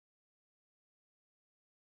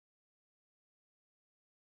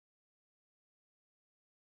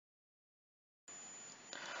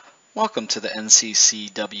Welcome to the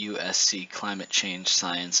NCCWSC Climate Change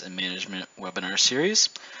Science and Management webinar series.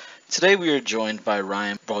 Today we are joined by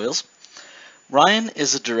Ryan Broyles. Ryan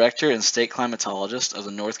is a director and state climatologist of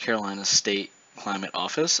the North Carolina State Climate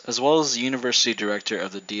Office, as well as the University Director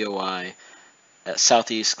of the DOI at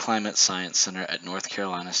Southeast Climate Science Center at North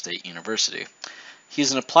Carolina State University. He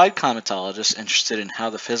is an applied climatologist interested in how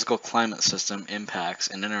the physical climate system impacts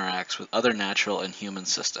and interacts with other natural and human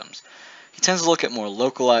systems. He tends to look at more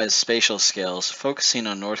localized spatial scales, focusing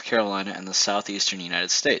on North Carolina and the southeastern United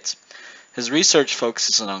States. His research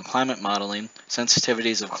focuses on climate modeling,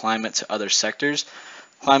 sensitivities of climate to other sectors,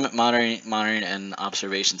 climate monitoring and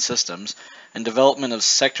observation systems, and development of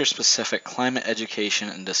sector-specific climate education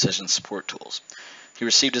and decision support tools. He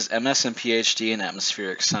received his MS and PhD in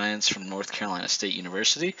atmospheric science from North Carolina State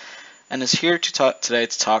University and is here today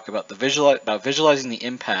to talk about visualizing the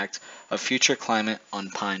impact of future climate on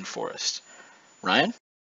pine forest. Ryan?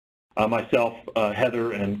 Myself,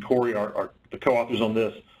 Heather, and Corey are the co-authors on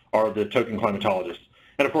this, are the token climatologists.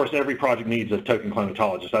 And of course, every project needs a token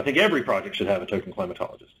climatologist. I think every project should have a token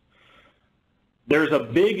climatologist. There's a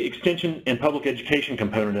big extension and public education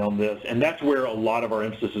component on this, and that's where a lot of our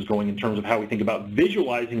emphasis is going in terms of how we think about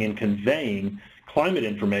visualizing and conveying climate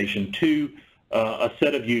information to a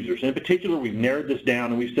set of users. In particular, we've narrowed this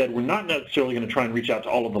down and we've said we're not necessarily going to try and reach out to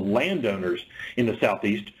all of the landowners in the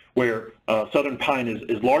Southeast, where southern pine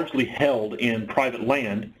is largely held in private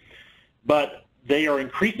land, but they are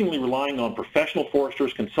increasingly relying on professional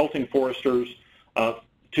foresters, consulting foresters,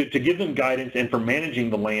 to give them guidance and for managing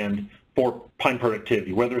the land for pine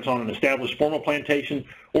productivity, whether it's on an established formal plantation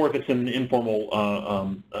or if it's an informal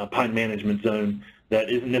pine management zone that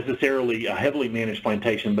isn't necessarily a heavily managed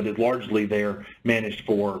plantation, but is largely there managed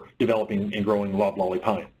for developing and growing loblolly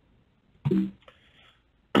pine.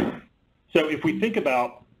 So if we think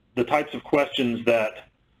about the types of questions that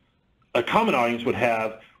a common audience would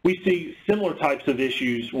have, we see similar types of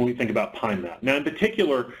issues when we think about PINEMAP. Now in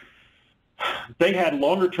particular, they had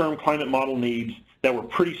longer-term climate model needs that were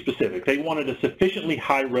pretty specific. They wanted a sufficiently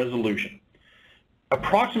high resolution.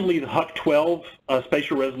 Approximately the HUC-12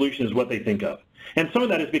 spatial resolution is what they think of. And some of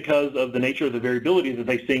that is because of the nature of the variability that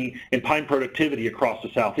they see in pine productivity across the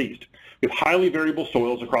Southeast. We have highly variable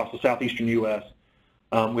soils across the southeastern U.S.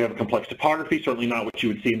 We have a complex topography, certainly not what you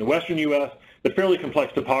would see in the western U.S., but fairly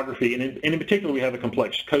complex topography. And in particular, we have a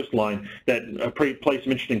complex coastline that plays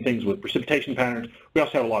some interesting things with precipitation patterns. We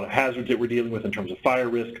also have a lot of hazards that we're dealing with in terms of fire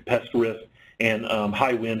risk, pest risk, and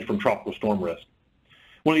high wind from tropical storm risk.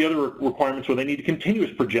 One of the other requirements was they need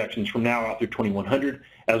continuous projections from now out through 2100,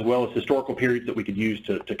 as well as historical periods that we could use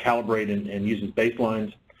to calibrate and use as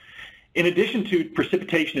baselines. In addition to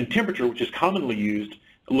precipitation and temperature, which is commonly used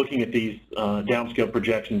looking at these downscale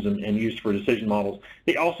projections and used for decision models,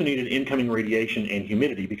 they also needed incoming radiation and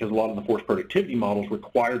humidity because a lot of the forest productivity models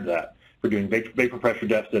required that for doing vapor pressure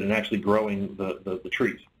deficit and actually growing the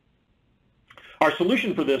trees. Our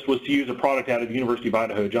solution for this was to use a product out of the University of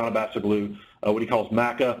Idaho, John Abassoglu, what he calls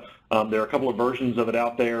MACA. There are a couple of versions of it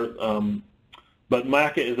out there, but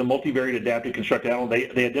MACA is a multivariate adaptive constructed analog.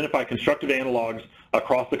 They identify constructive analogs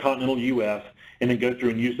across the continental U.S. and then go through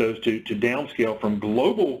and use those to downscale from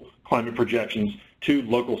global climate projections to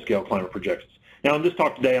local scale climate projections. Now in this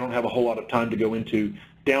talk today, I don't have a whole lot of time to go into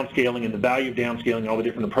downscaling and the value of downscaling, all the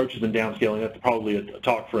different approaches in downscaling. That's probably a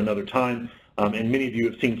talk for another time. And many of you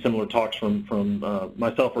have seen similar talks from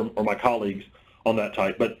myself or my colleagues on that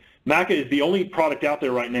type. But MACA is the only product out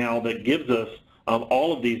there right now that gives us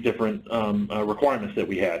all of these different requirements that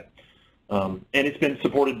we had. And it's been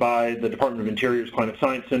supported by the Department of Interior's Climate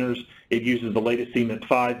Science Centers. It uses the latest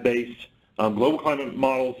CMIP-5 based global climate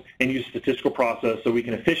models and uses statistical process so we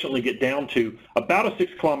can efficiently get down to about a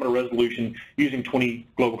 6-kilometer resolution using 20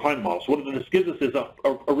 global climate models. What this gives us is a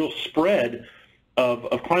real spread of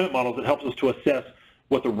climate models that helps us to assess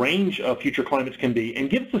what the range of future climates can be and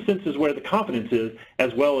gives us a sense as where the confidence is,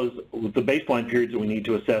 as well as the baseline periods that we need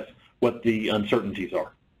to assess what the uncertainties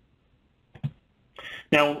are.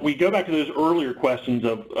 Now, we go back to those earlier questions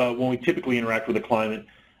of when we typically interact with the climate.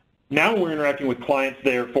 Now we're interacting with clients,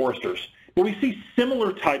 they're foresters, but we see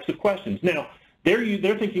similar types of questions. Now, they're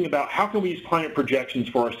thinking about how can we use climate projections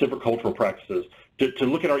for our silvicultural practices, to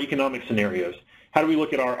look at our economic scenarios. How do we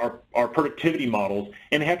look at our productivity models?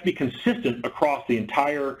 And they have to be consistent across the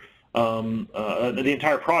entire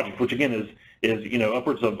project, which again is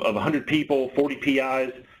upwards of 100 people, 40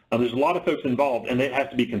 PIs. There's a lot of folks involved, and it has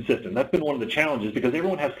to be consistent. That's been one of the challenges because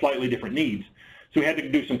everyone has slightly different needs, so we had to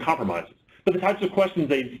do some compromises. But the types of questions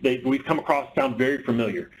we've come across sound very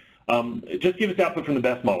familiar. Just give us output from the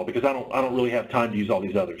best model because I don't really have time to use all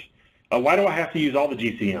these others. Why do I have to use all the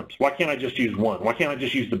GCMs? Why can't I just use one? Why can't I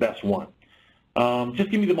just use the best one?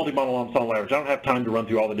 Just give me the multi-model ensemble average. I don't have time to run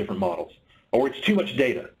through all the different models. Or it's too much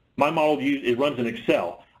data. My model, it runs in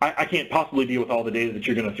Excel. I can't possibly deal with all the data that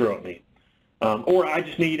you're going to throw at me. Or I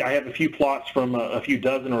have a few plots from a few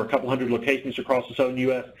dozen or a couple hundred locations across the southern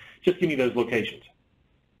U.S. Just give me those locations.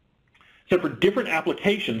 So for different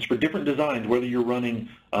applications, for different designs, whether you're running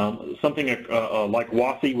something like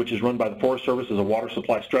WASI, which is run by the Forest Service as a water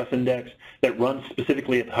supply stress index that runs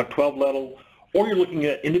specifically at the HUC 12 level, or you're looking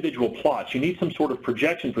at individual plots, you need some sort of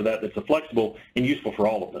projection for that that's flexible and useful for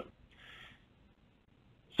all of them.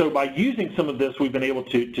 So by using some of this, we've been able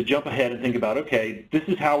to jump ahead and think about, okay, this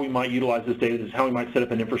is how we might utilize this data, this is how we might set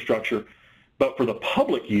up an infrastructure. But for the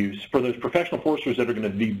public use, for those professional foresters that are going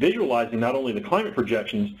to be visualizing not only the climate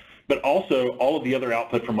projections, but also all of the other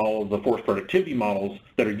output from all of the forest productivity models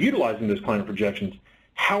that are utilizing those climate projections,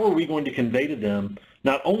 how are we going to convey to them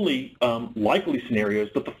not only likely scenarios,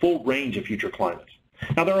 but the full range of future climates?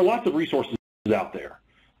 Now, there are lots of resources out there.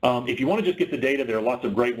 If you want to just get the data, there are lots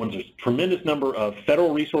of great ones. There's a tremendous number of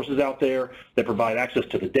federal resources out there that provide access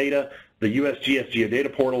to the data. The USGS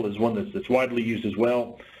Geodata portal is one that's widely used as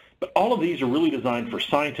well. But all of these are really designed for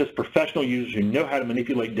scientists, professional users who know how to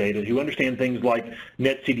manipulate data, who understand things like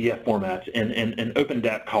NetCDF formats and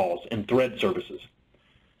OpenDAP calls and thread services.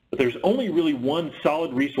 But there's only really one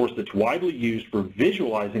solid resource that's widely used for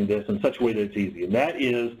visualizing this in such a way that it's easy, and that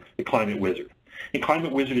is the Climate Wizard. And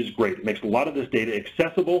Climate Wizard is great. It makes a lot of this data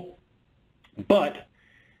accessible, but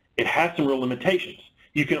it has some real limitations.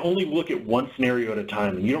 You can only look at one scenario at a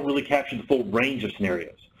time, and you don't really capture the full range of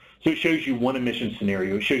scenarios. So it shows you one emission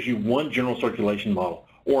scenario, it shows you one general circulation model,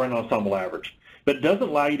 or an ensemble average. But it doesn't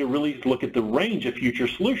allow you to really look at the range of future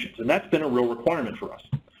solutions, and that's been a real requirement for us.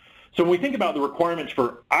 So when we think about the requirements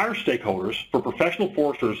for our stakeholders, for professional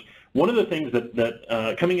foresters, one of the things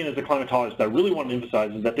that coming in as a climatologist I really want to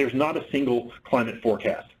emphasize is that there's not a single climate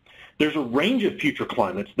forecast. There's a range of future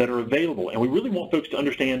climates that are available, and we really want folks to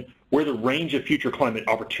understand where the range of future climate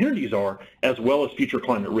opportunities are, as well as future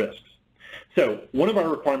climate risks. So one of our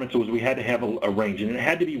requirements was we had to have a range, and it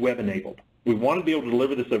had to be web-enabled. We wanted to be able to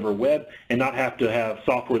deliver this over web and not have to have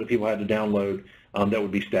software that people had to download that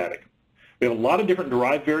would be static. We have a lot of different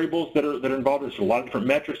derived variables that are involved. There's a lot of different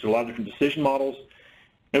metrics, there's a lot of different decision models,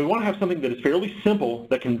 and we want to have something that is fairly simple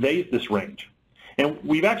that conveys this range. And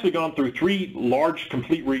we've actually gone through 3 large,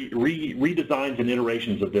 complete redesigns and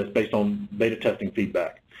iterations of this based on beta testing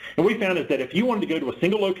feedback. And what we found is that if you wanted to go to a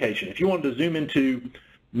single location, if you wanted to zoom into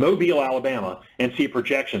Mobile, Alabama, and see a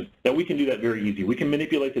projection, that we can do that very easy. We can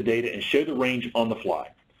manipulate the data and show the range on the fly.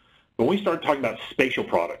 When we start talking about spatial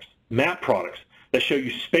products, map products that show you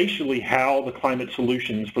spatially how the climate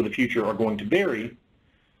solutions for the future are going to vary,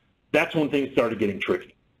 that's when things started getting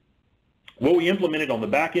tricky. What we implemented on the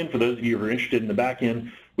back end, for those of you who are interested in the back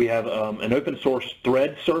end, we have an open source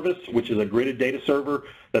thread service, which is a gridded data server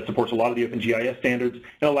that supports a lot of the OpenGIS standards.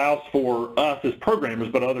 It allows for us as programmers,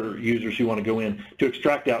 but other users who want to go in, to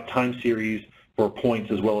extract out time series for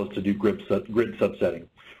points as well as to do grid subsetting.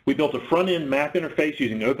 We built a front-end map interface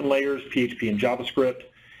using open layers, PHP, and JavaScript,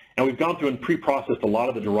 and we've gone through and pre-processed a lot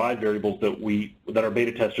of the derived variables that our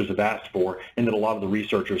beta testers have asked for, and that a lot of the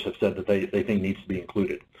researchers have said that they think needs to be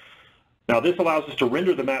included. Now, this allows us to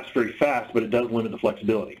render the maps very fast, but it does limit the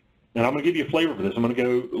flexibility. And I'm going to give you a flavor for this. I'm going to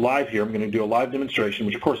go live here. I'm going to do a live demonstration,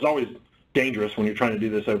 which of course is always dangerous when you're trying to do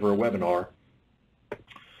this over a webinar.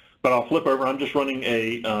 But I'll flip over. I'm just running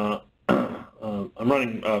Firefox.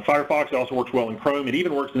 It also works well in Chrome. It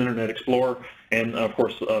even works in Internet Explorer and, of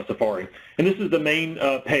course, Safari. And this is the main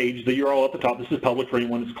page, the URL at the top. This is public for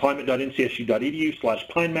anyone. It's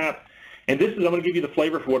climate.ncsu.edu/PINEMAP. And this is, I'm going to give you the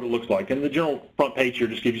flavor for what it looks like. And the general front page here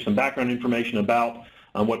just gives you some background information about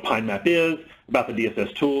what PINEMAP is, about the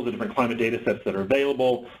DSS tools, the different climate data sets that are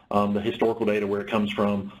available, the historical data, where it comes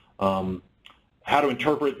from, how to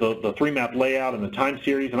interpret the 3-map layout and the time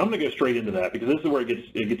series. And I'm going to go straight into that because this is where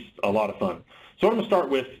it gets a lot of fun. So what I'm going to start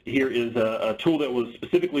with here is a tool that was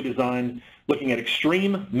specifically designed looking at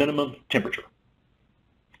extreme minimum temperature.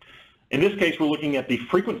 In this case, we're looking at the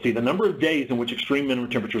frequency, the number of days in which extreme minimum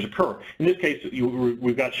temperatures occur. In this case,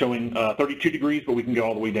 we've got showing 32 degrees, but we can go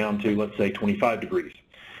all the way down to, let's say, 25 degrees.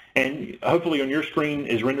 And hopefully on your screen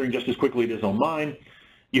is rendering just as quickly as it is on mine.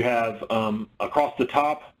 You have across the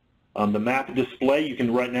top the map display. You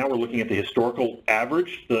can, right now, we're looking at the historical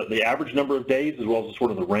average, the average number of days, as well as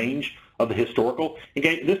sort of the range of the historical. In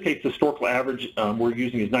this case, the historical average we're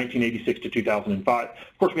using is 1986 to 2005. Of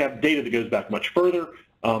course, we have data that goes back much further.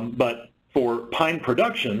 But for pine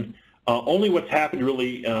production, only what's happened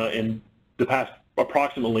really in the past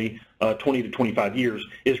approximately 20 to 25 years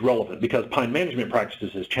is relevant, because pine management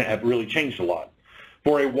practices have really changed a lot.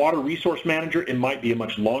 For a water resource manager, it might be a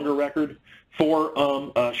much longer record. For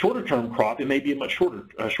a shorter term crop, it may be a much shorter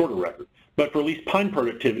record. But for at least pine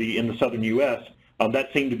productivity in the southern U.S.,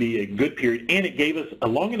 that seemed to be a good period, and it gave us a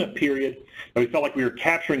long enough period that we felt like we were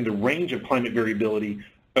capturing the range of climate variability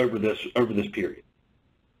over this period.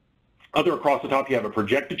 Other across the top, you have a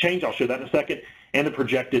projected change, I'll show that in a second, and the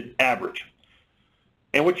projected average.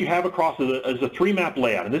 And what you have across is a three-map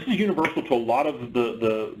layout, and this is universal to a lot of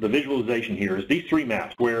the visualization here, is these three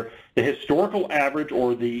maps, where the historical average,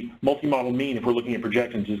 or the multi-model mean, if we're looking at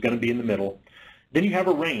projections, is going to be in the middle. Then you have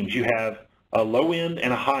a range. You have a low end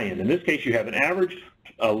and a high end. In this case, you have an average,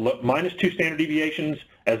 minus 2 standard deviations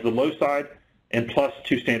as the low side, and plus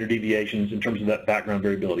 2 standard deviations in terms of that background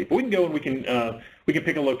variability. But we can go and we can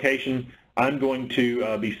pick a location. I'm going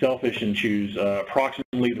to be selfish and choose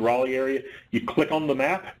approximately the Raleigh area. You click on the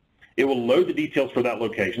map, it will load the details for that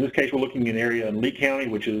location. In this case, we're looking at an area in Lee County,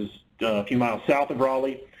 which is a few miles south of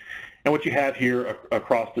Raleigh. And what you have here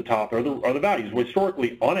across the top are the values.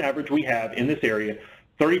 Historically, on average, we have in this area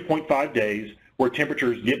 30.5 days where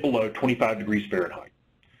temperatures get below 25 degrees Fahrenheit.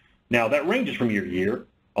 Now, that ranges from year to year.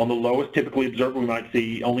 On the lowest typically observed, we might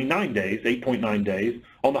see only 9 days, 8.9 days.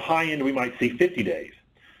 On the high end, we might see 50 days.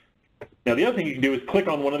 Now, the other thing you can do is click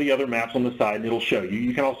on one of the other maps on the side, and it'll show you.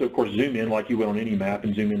 You can also, of course, zoom in like you would on any map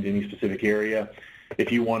and zoom into any specific area.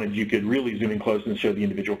 If you wanted, you could really zoom in close and show the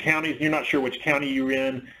individual counties. You're not sure which county you're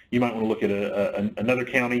in, you might want to look at another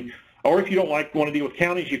county. Or if you don't want to deal with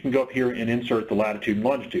counties, you can go up here and insert the latitude and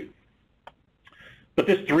longitude. But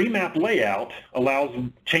this three-map layout allows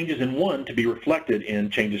changes in one to be reflected in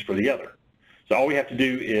changes for the other. So all we have to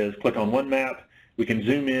do is click on one map, we can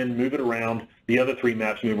zoom in, move it around, the other three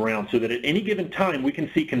maps move around, so that at any given time we can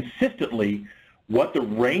see consistently what the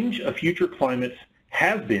range of future climates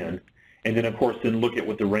has been, and then of course look at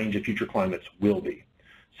what the range of future climates will be.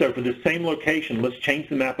 So for this same location, let's change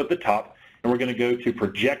the map at the top, and we're going to go to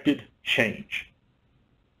projected change.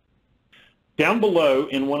 Down below,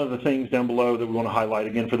 in one of the things down below that we want to highlight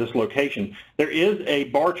again for this location, there is a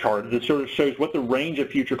bar chart that sort of shows what the range of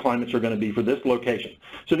future climates are going to be for this location.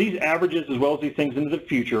 So these averages, as well as these things into the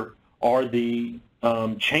future, are the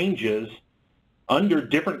changes under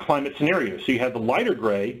different climate scenarios. So you have the lighter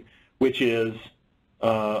gray, which is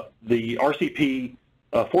the RCP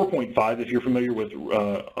 4.5, if you're familiar with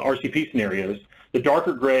RCP scenarios. The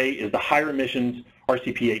darker gray is the higher emissions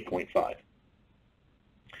RCP 8.5.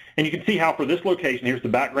 And you can see how for this location, here's the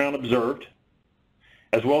background observed,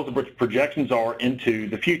 as well as the projections are into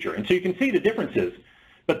the future. And so you can see the differences,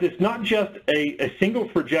 but it's not just a single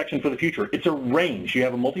projection for the future, it's a range. You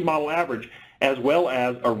have a multi-model average as well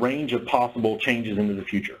as a range of possible changes into the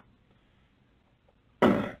future.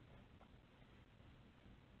 So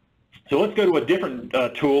let's go to a different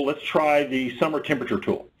tool. Let's try the summer temperature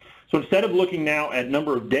tool. So instead of looking now at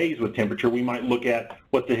number of days with temperature, we might look at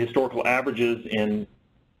what the historical average is in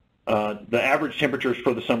the average temperatures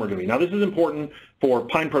for the summer doing. Now this is important for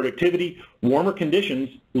pine productivity. Warmer conditions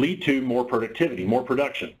lead to more productivity, more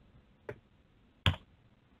production.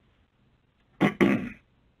 And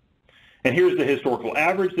here's the historical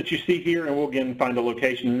average that you see here, and we'll again find a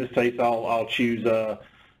location. In this case, I'll choose,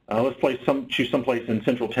 choose someplace in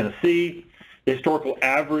central Tennessee. The historical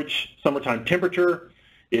average summertime temperature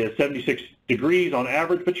is 76 degrees on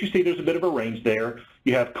average, but you see there's a bit of a range there.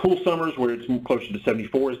 You have cool summers where it's closer to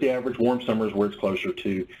 74 is the average, warm summers where it's closer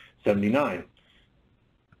to 79.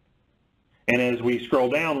 And as we scroll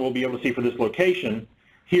down, we'll be able to see for this location,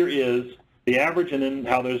 here is the average and then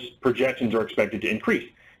how those projections are expected to increase.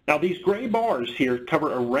 Now these gray bars here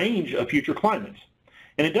cover a range of future climates.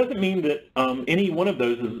 And it doesn't mean that any one of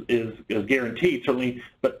those is guaranteed, certainly,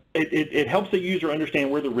 but it helps the user understand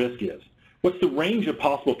where the risk is. What's the range of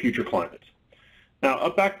possible future climates? Now,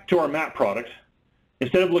 up back to our map product,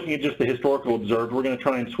 instead of looking at just the historical observed, we're going to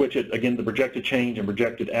try and switch it, again, the projected change and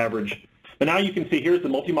projected average. But now you can see here's the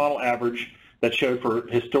multi-model average that showed for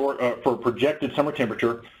projected summer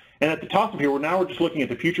temperature. And at the top of here, we're just looking at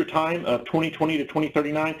the future time of 2020 to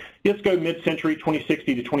 2039. Let's go mid-century,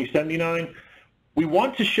 2060 to 2079. We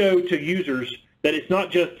want to show to users that it's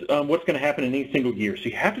not just what's going to happen in any single year. So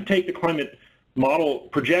you have to take the climate model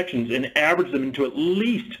projections and average them into at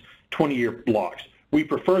least 20-year blocks. We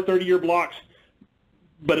prefer 30-year blocks,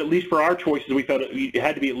 but at least for our choices, we felt it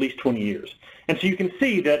had to be at least 20 years. And so you can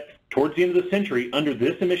see that towards the end of the century, under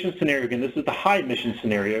this emission scenario, again, this is the high emission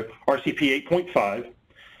scenario, RCP 8.5,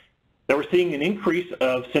 that we're seeing an increase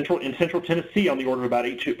of in central Tennessee on the order of about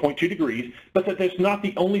 8.2 degrees, but that that's not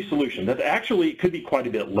the only solution. That actually it could be quite a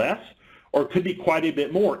bit less, or it could be quite a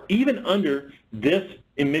bit more, even under this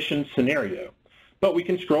emission scenario. But we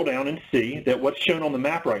can scroll down and see that what's shown on the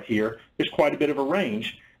map right here, there's quite a bit of a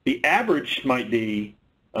range. The average might be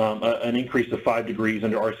an increase of 5 degrees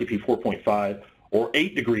under RCP 4.5 or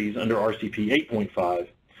 8 degrees under RCP 8.5.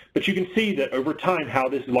 But you can see that over time how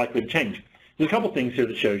this is likely to change. There's a couple things here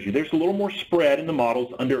that shows you. There's a little more spread in the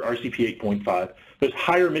models under RCP 8.5. Those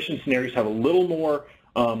higher emission scenarios have a little more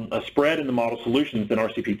a spread in the model solutions than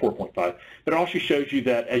RCP 4.5. But it also shows you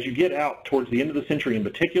that as you get out towards the end of the century in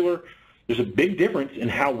particular, there's a big difference in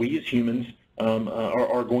how we as humans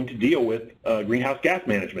are going to deal with greenhouse gas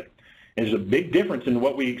management. And there's a big difference in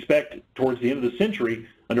what we expect towards the end of the century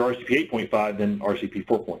under RCP 8.5 than RCP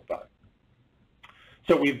 4.5.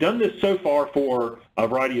 So we've done this so far for a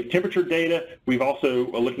variety of temperature data. We've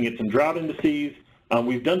also looking at some drought indices.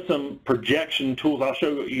 We've done some projection tools. I'll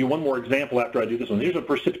show you one more example after I do this one. Here's a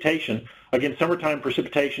precipitation. Again, summertime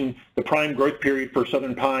precipitation, the prime growth period for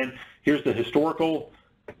southern pine. Here's the historical.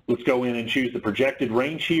 Let's go in and choose the projected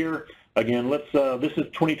range here. Again, this is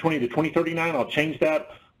 2020 to 2039. I'll change that.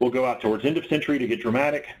 We'll go out towards end of century to get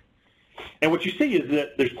dramatic. And what you see is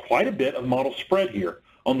that there's quite a bit of model spread here.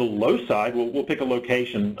 On the low side, we'll pick a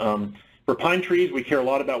location. For pine trees, we care a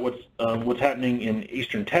lot about what's happening in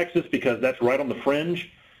eastern Texas because that's right on the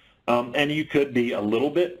fringe. And you could be a little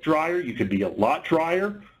bit drier. You could be a lot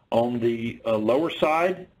drier. On the lower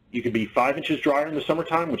side, you could be 5 inches drier in the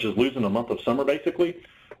summertime, which is losing a month of summer basically.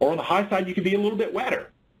 Or on the high side, you could be a little bit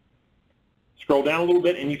wetter. Scroll down a little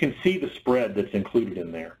bit, and you can see the spread that's included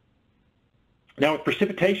in there. Now, with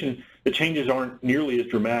precipitation, the changes aren't nearly as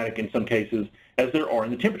dramatic in some cases as there are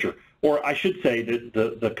in the temperature. Or I should say that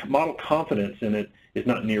the model confidence in it is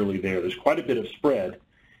not nearly there. There's quite a bit of spread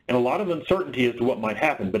and a lot of uncertainty as to what might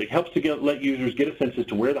happen, but it helps to let users get a sense as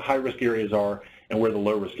to where the high-risk areas are and where the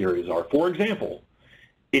low-risk areas are. For example,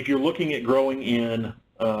 if you're looking at growing in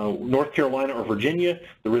North Carolina or Virginia,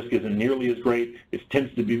 the risk isn't nearly as great. It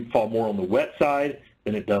tends to fall more on the wet side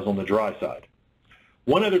than it does on the dry side.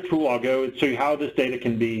 One other tool I'll go is show you how this data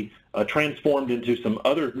can be transformed into some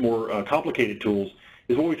other more complicated tools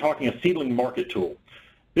is what we're talking a seedling market tool.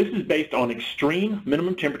 This is based on extreme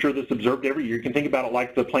minimum temperature that's observed every year. You can think about it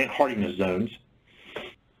like the plant hardiness zones.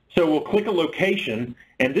 So we'll click a location,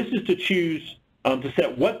 and this is to choose to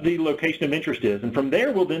set what the location of interest is. And from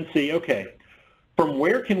there, we'll then see, okay, from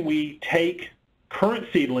where can we take current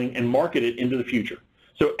seedling and market it into the future?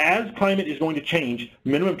 So as climate is going to change,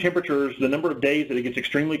 minimum temperatures, the number of days that it gets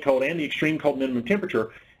extremely cold and the extreme cold minimum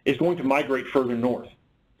temperature is going to migrate further north.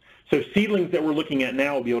 So seedlings that we're looking at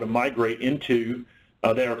now will be able to migrate into,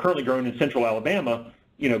 that are currently grown in central Alabama,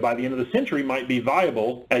 by the end of the century might be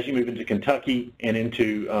viable as you move into Kentucky and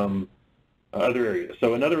into other areas.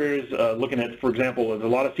 So in other areas, looking at, for example, there's a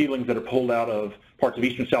lot of seedlings that are pulled out of parts of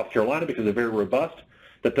eastern South Carolina because they're very robust,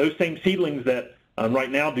 that those same seedlings that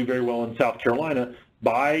right now do very well in South Carolina,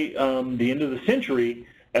 by the end of the century,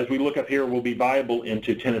 as we look up here, will be viable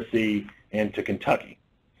into Tennessee and to Kentucky.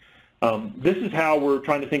 This is how we're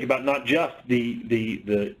trying to think about not just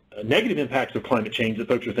the negative impacts of climate change that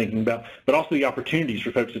folks are thinking about, but also the opportunities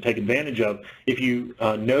for folks to take advantage of. If you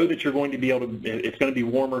know that you're going to be able to, it's going to be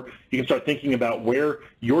warmer, you can start thinking about where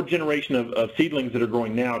your generation of seedlings that are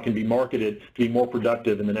growing now can be marketed to be more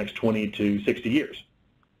productive in the next 20 to 60 years.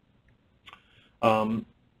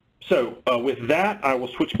 With that, I will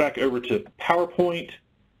switch back over to PowerPoint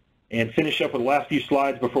and finish up with the last few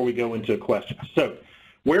slides before we go into questions. So,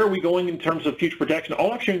 where are we going in terms of future protection?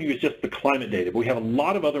 All I've shown you is just the climate data, but we have a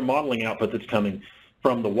lot of other modeling output that's coming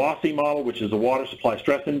from the WASI model, which is a Water Supply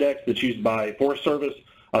Stress Index that's used by Forest Service.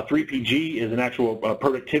 3PG is an actual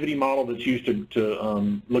productivity model that's used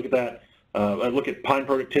to look at that, look at pine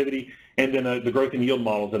productivity, and then the growth and yield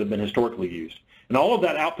models that have been historically used. And all of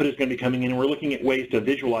that output is going to be coming in, and we're looking at ways to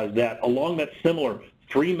visualize that along that similar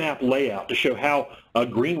 3-map layout to show how a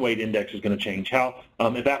green weight index is going to change, how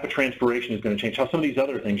evapotranspiration is going to change, how some of these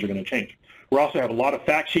other things are going to change. We also have a lot of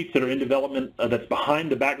fact sheets that are in development that's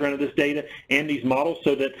behind the background of this data and these models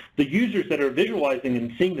so that the users that are visualizing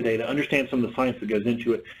and seeing the data understand some of the science that goes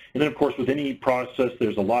into it. And then, of course, with any process,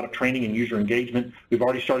 there's a lot of training and user engagement. We've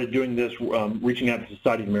already started doing this, reaching out to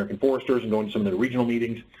Society of American Foresters and going to some of their regional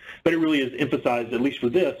meetings. But it really is emphasized, at least for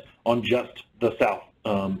this, on just the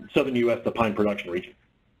southern U.S., the pine production region.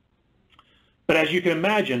 But as you can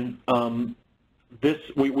imagine,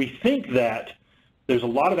 we think that there's a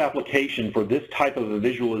lot of application for this type of a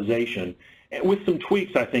visualization, and with some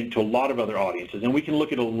tweaks, I think, to a lot of other audiences. And we can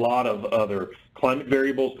look at a lot of other climate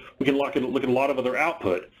variables. We can look at a lot of other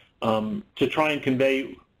output to try and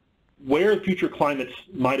convey where future climates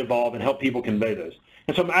might evolve and help people convey those.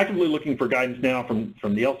 And so I'm actively looking for guidance now from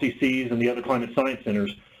the LCCs and the other climate science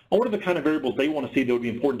centers what are the kind of variables they want to see that would be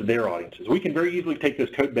important to their audiences. We can very easily take this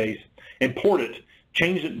code base and port it,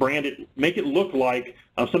 change it, brand it, make it look like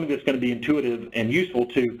something that's going to be intuitive and useful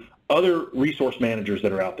to other resource managers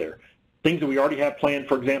that are out there. Things that we already have planned,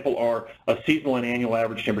 for example, are a seasonal and annual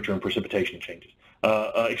average temperature and precipitation changes.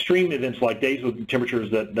 Extreme events like days with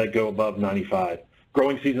temperatures that go above 95.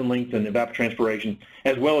 Growing season length and evapotranspiration,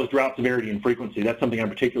 as well as drought severity and frequency. That's something I'm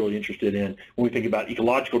particularly interested in when we think about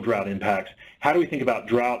ecological drought impacts. How do we think about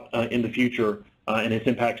drought in the future and its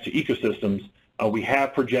impacts to ecosystems? We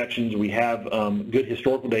have projections, we have good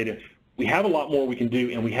historical data. We have a lot more we can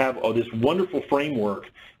do, and we have this wonderful framework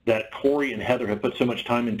that Corey and Heather have put so much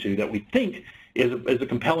time into that we think is a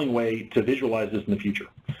compelling way to visualize this in the future.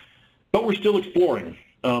 But we're still exploring.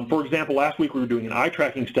 For example, last week we were doing an eye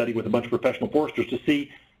tracking study with a bunch of professional foresters to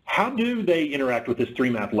see how do they interact with this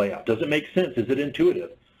 3-map layout. Does it make sense? Is it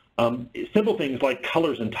intuitive? Simple things like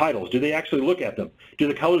colors and titles. Do they actually look at them? Do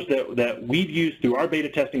the colors that we've used through our beta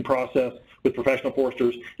testing process with professional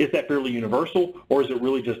foresters, is that fairly universal, or is it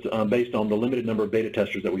really just based on the limited number of beta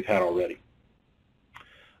testers that we've had already?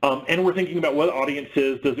 And we're thinking about what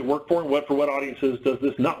audiences does it work for, and for what audiences does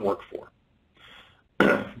this not work for?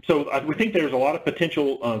 So we think there's a lot of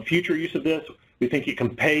potential future use of this. We think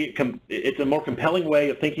it's a more compelling way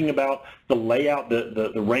of thinking about the layout,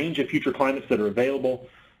 the range of future climates that are available.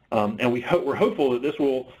 And we're hopeful that this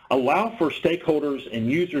will allow for stakeholders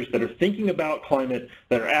and users that are thinking about climate,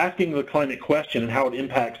 that are asking the climate question and how it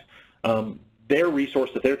impacts their resource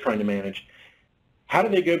that they're trying to manage. How do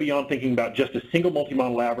they go beyond thinking about just a single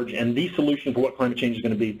multi-model average and the solution for what climate change is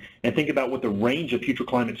going to be, and think about what the range of future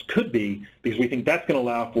climates could be, because we think that's going to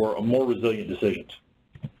allow for a more resilient decisions.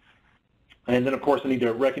 And then, of course, I need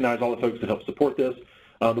to recognize all the folks that help support this.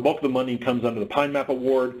 The bulk of the money comes under the PINEMAP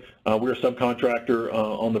award. We're a subcontractor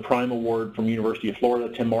on the PRIME award from University of Florida.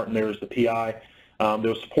 Tim Martin there is the PI. There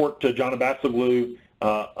was support to John Abatsoglu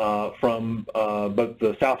from both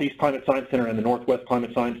the Southeast Climate Science Center and the Northwest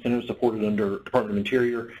Climate Science Center, supported under Department of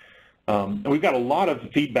Interior. And we've got a lot of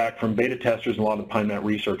feedback from beta testers and a lot of PINEMAP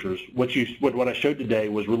researchers. What I showed today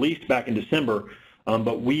was released back in December,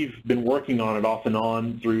 but we've been working on it off and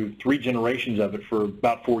on through 3 generations of it for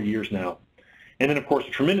about 4 years now. And then, of course, a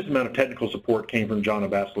tremendous amount of technical support came from John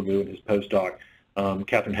Abatsoglu and his postdoc,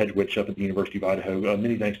 Catherine Hedgewich up at the University of Idaho.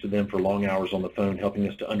 Many thanks to them for long hours on the phone helping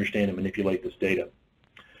us to understand and manipulate this data.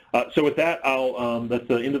 So with that, that's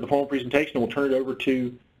the end of the formal presentation, and we'll turn it over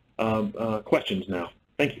to questions now.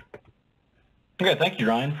 Thank you. Okay, thank you,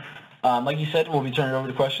 Ryan. Like you said, we'll be turning it over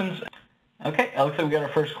to questions. Okay, it looks like we got our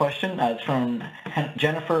first question. It's from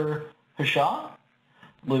Jennifer Hushaw.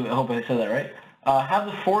 I hope I said that right. Have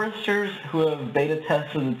the foresters who have beta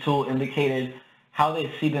tested the tool indicated how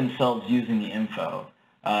they see themselves using the info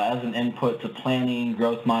as an input to planning,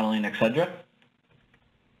 growth modeling, etc.?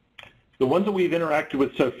 The ones that we've interacted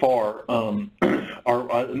with so far are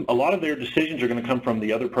a lot of their decisions are going to come from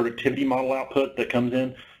the other productivity model output that comes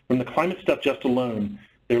in. From the climate stuff just alone,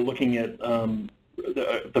 they're looking at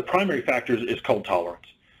the primary factors is cold tolerance.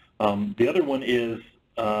 The other one is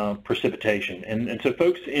precipitation. And so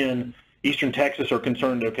folks in Eastern Texas are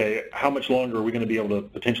concerned, okay, how much longer are we going to be able to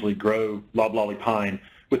potentially grow loblolly pine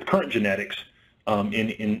with current genetics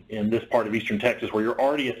in this part of Eastern Texas where you're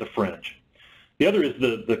already at the fringe. The other is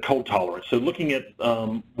the cold tolerance. So looking at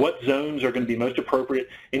what zones are going to be most appropriate.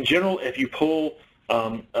 In general, if you pull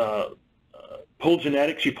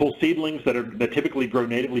genetics, you pull seedlings that typically grow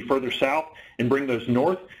natively further south and bring those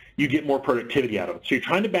north, you get more productivity out of it. So you're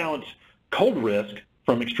trying to balance cold risk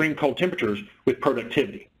from extreme cold temperatures with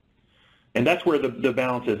productivity. And that's where the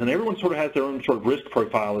balance is. And everyone sort of has their own sort of risk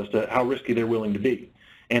profile as to how risky they're willing to be.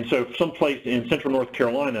 And so someplace in central North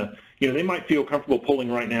Carolina, they might feel comfortable pulling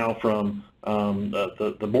right now from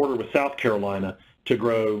the border with South Carolina to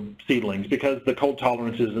grow seedlings because the cold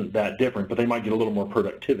tolerance isn't that different, but they might get a little more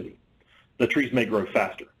productivity. The trees may grow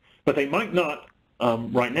faster. But they might not,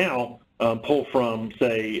 right now, pull from,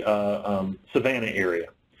 say, savanna area.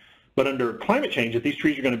 But under climate change, if these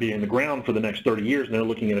trees are going to be in the ground for the next 30 years and they're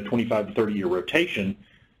looking at a 25 to 30-year rotation,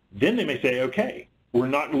 then they may say, okay, we're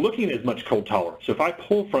not looking at as much cold tolerance. So if I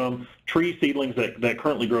pull from tree seedlings that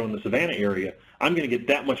currently grow in the savanna area, I'm going to get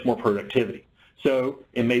that much more productivity. So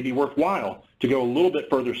it may be worthwhile to go a little bit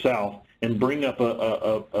further south and bring up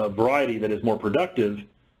a variety that is more productive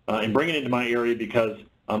and bring it into my area because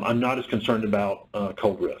I'm not as concerned about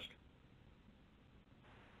cold risk.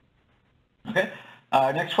 Okay.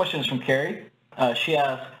 Our next question is from Carrie. She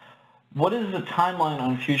asks, what is the timeline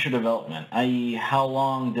on future development, i.e. how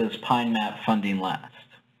long does PINEMAP funding last?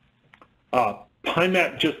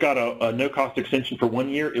 PINEMAP just got a no-cost extension for 1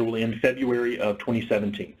 year. It will end February of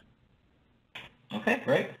 2017. Okay,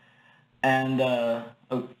 great. And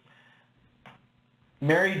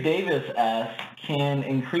Mary Davis asks, can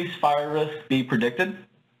increased fire risk be predicted?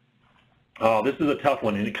 Oh, this is a tough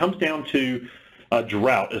one, and it comes down to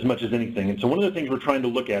drought as much as anything. And so one of the things we're trying to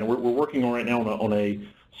look at, and we're working on right now on a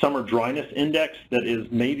summer dryness index that is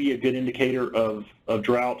maybe a good indicator of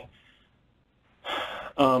drought.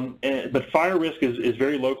 But fire risk is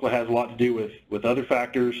very local. It has a lot to do with other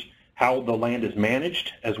factors, how the land is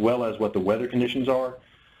managed, as well as what the weather conditions are.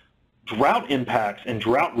 Drought impacts and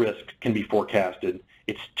drought risk can be forecasted.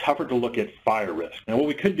 It's tougher to look at fire risk. Now, what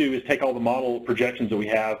we could do is take all the model projections that we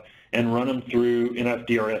have and run them through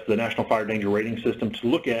NFDRS, the National Fire Danger Rating System, to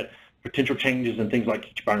look at potential changes in things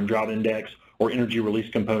like fire and drought index or energy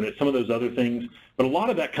release component, some of those other things. But a lot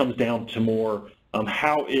of that comes down to more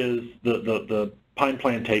how is the pine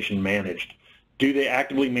plantation managed? Do they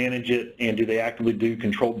actively manage it, and do they actively do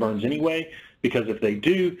controlled burns anyway? Because if they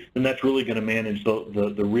do, then that's really going to manage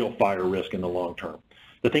the real fire risk in the long term.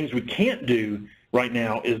 The things we can't do right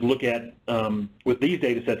now is look at, with these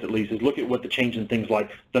data sets at least, is look at what the change in things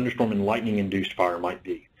like thunderstorm and lightning induced fire might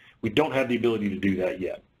be. We don't have the ability to do that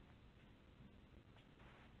yet.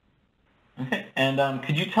 Okay, and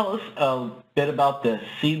could you tell us a bit about the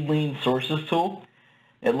seedling sources tool?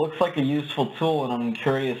 It looks like a useful tool, and I'm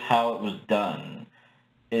curious how it was done.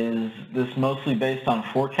 Is this mostly based on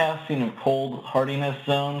forecasting of cold hardiness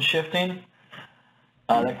zone shifting?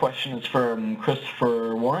 That question is from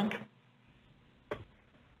Christopher Warwick.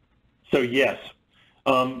 So yes,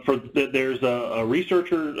 there's a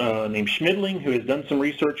researcher named Schmidling who has done some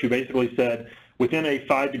research who basically said within a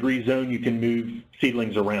 5-degree zone you can move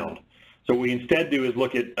seedlings around. So what we instead do is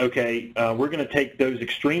look at, okay, we're going to take those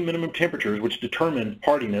extreme minimum temperatures which determine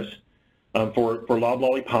hardiness for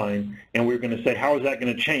loblolly pine, and we're going to say how is that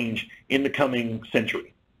going to change in the coming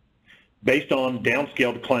century based on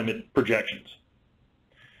downscaled climate projections.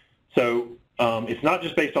 So it's not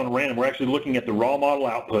just based on random, we're actually looking at the raw model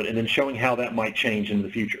output and then showing how that might change in the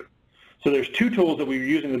future. So there's two tools that we were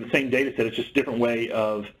using with the same data set, it's just a different way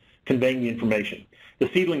of conveying the information. The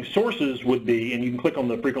seedling sources would be, and you can click on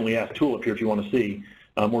the frequently asked tool up here if you want to see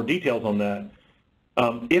more details on that.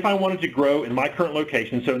 If I wanted to grow in my current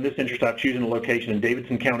location, so in this interest I've chosen a location in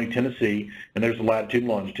Davidson County, Tennessee, and there's the latitude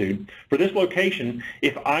and longitude. For this location,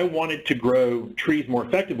 if I wanted to grow trees more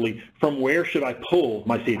effectively, from where should I pull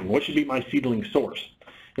my seedling? What should be my seedling source?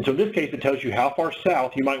 And so in this case, it tells you how far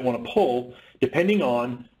south you might want to pull, depending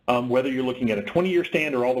on whether you're looking at a 20-year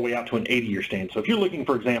stand or all the way out to an 80-year stand. So if you're looking,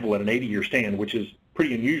 for example, at an 80-year stand, which is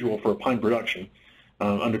pretty unusual for a pine production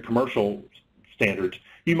under commercial standards,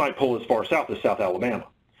 you might pull as far south as South Alabama.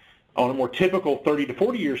 On a more typical 30 to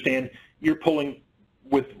 40-year stand, you're pulling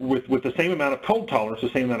with the same amount of cold tolerance, the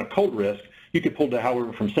same amount of cold risk. You could pull to,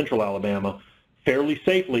 however, from central Alabama fairly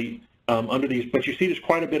safely under these, but you see there's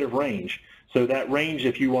quite a bit of range. So that range,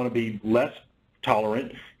 if you want to be less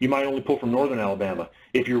tolerant, you might only pull from northern Alabama.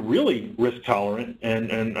 If you're really risk tolerant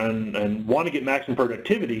and want to get maximum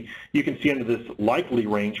productivity, you can see under this likely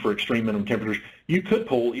range for extreme minimum temperatures, you could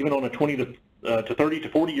pull even on a 20 to 30 to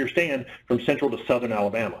 40-year stand from central to southern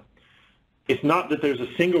Alabama. It's not that there's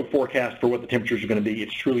a single forecast for what the temperatures are going to be,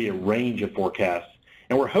 it's truly a range of forecasts.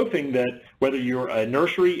 And we're hoping that whether you're a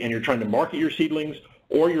nursery and you're trying to market your seedlings,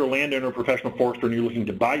 or you're a landowner or professional forester and you're looking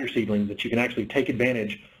to buy your seedlings, that you can actually take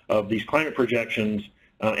advantage of these climate projections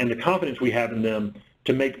and the confidence we have in them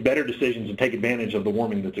to make better decisions and take advantage of the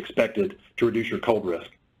warming that's expected to reduce your cold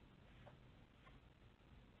risk.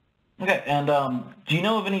 Okay, and do you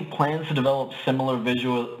know of any plans to develop similar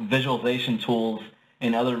visualization tools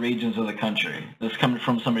in other regions of the country? This is coming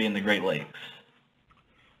from somebody in the Great Lakes.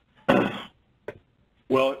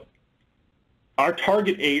 Well, our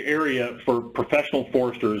target area for professional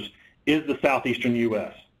foresters is the southeastern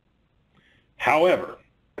U.S. However,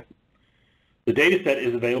 the data set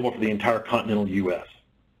is available for the entire continental U.S.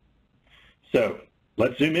 So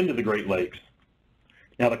let's zoom into the Great Lakes.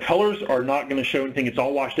 Now the colors are not going to show anything. It's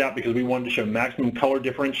all washed out because we wanted to show maximum color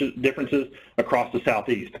differences across the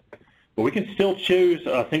southeast. But we can still choose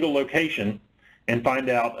a single location and find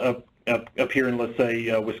out up here in, let's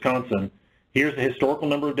say, Wisconsin, here's the historical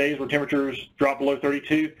number of days where temperatures drop below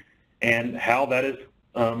 32 and how that is,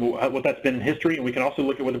 what that's been in history. And we can also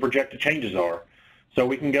look at what the projected changes are. So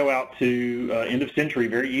we can go out to end of century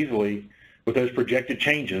very easily with those projected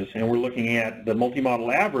changes. And we're looking at the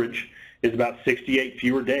multi-model average is about 68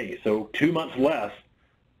 fewer days. So 2 months less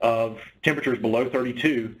of temperatures below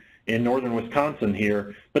 32 in northern Wisconsin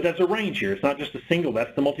here. But that's a range here. It's not just a single,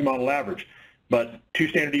 that's the multi-model average. But 2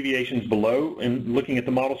 standard deviations below, and looking at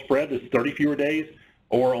the model spread, is 30 fewer days,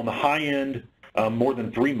 or on the high end, more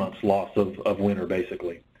than 3 months loss of winter,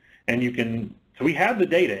 basically. And you can, So we have the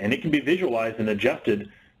data, and it can be visualized and adjusted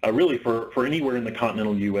really for anywhere in the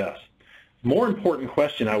continental U.S. More important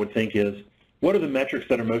question, I would think, is what are the metrics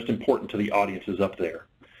that are most important to the audiences up there?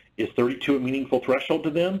 Is 32 a meaningful threshold to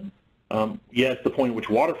them? Yes, the point at which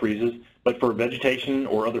water freezes, but for vegetation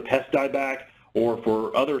or other pests die back, or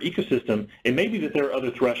for other ecosystem, it may be that there are other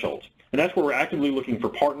thresholds. And that's where we're actively looking for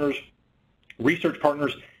partners, research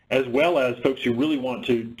partners, as well as folks who really want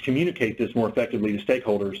to communicate this more effectively to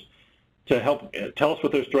stakeholders to help tell us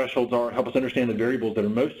what those thresholds are, help us understand the variables that are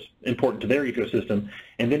most important to their ecosystem,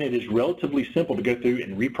 and then it is relatively simple to go through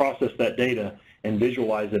and reprocess that data and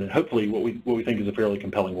visualize it in hopefully what we think is a fairly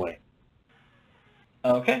compelling way.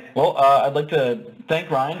 Okay, well, I'd like to thank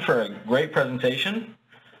Ryan for a great presentation.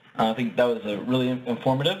 I think that was really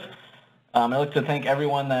informative. I'd like to thank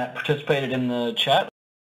everyone that participated in the chat.